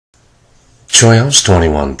Choi House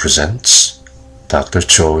 21 presents Dr.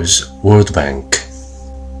 Choi's WordBank.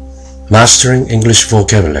 Mastering English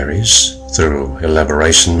vocabularies through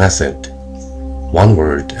Elaboration Method, one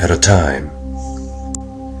word at a time.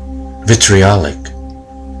 Vitriolic,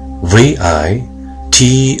 V-I-T-R-I-O-L-I-C,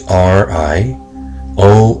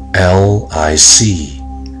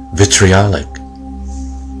 vitriolic.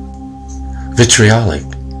 Vitriolic,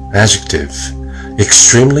 adjective,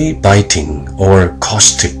 extremely biting or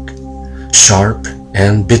caustic, sharp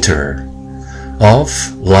and bitter, of,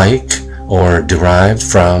 like, or derived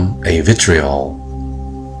from a vitriol.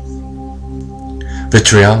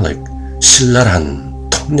 Vitriolic, 신랄한,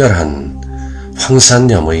 통렬한,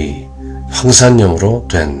 황산염으로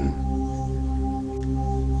된.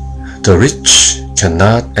 The rich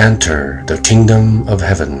cannot enter the kingdom of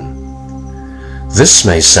heaven. This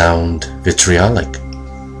may sound vitriolic.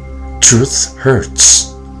 Truth hurts.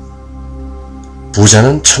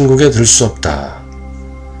 부자는 천국에 들 수 없다.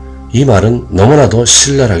 이 말은 너무나도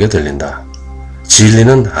신랄하게 들린다.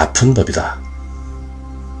 진리는 아픈 법이다.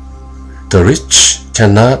 The rich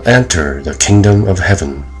cannot enter the kingdom of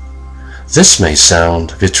heaven. This may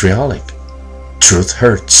sound vitriolic. Truth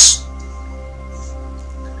hurts.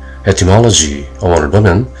 Etymology, 어원을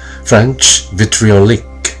보면 French vitriolic,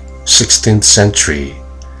 16th century,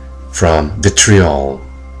 from vitriol,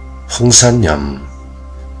 황산염,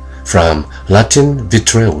 from Latin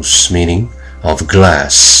vitreus, meaning of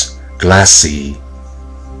glass, glassy.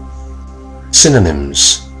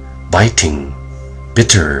 Synonyms: biting,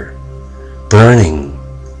 bitter, burning,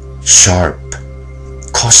 sharp,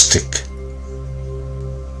 caustic.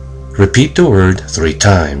 Repeat the word 3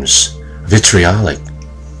 times. Vitriolic,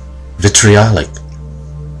 vitriolic,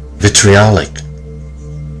 vitriolic.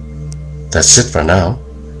 That's it for now.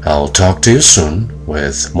 I'll talk to you soon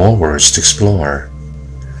with more words to explore.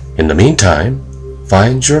 In the meantime,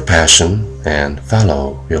 find your passion and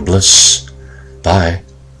follow your bliss. Bye.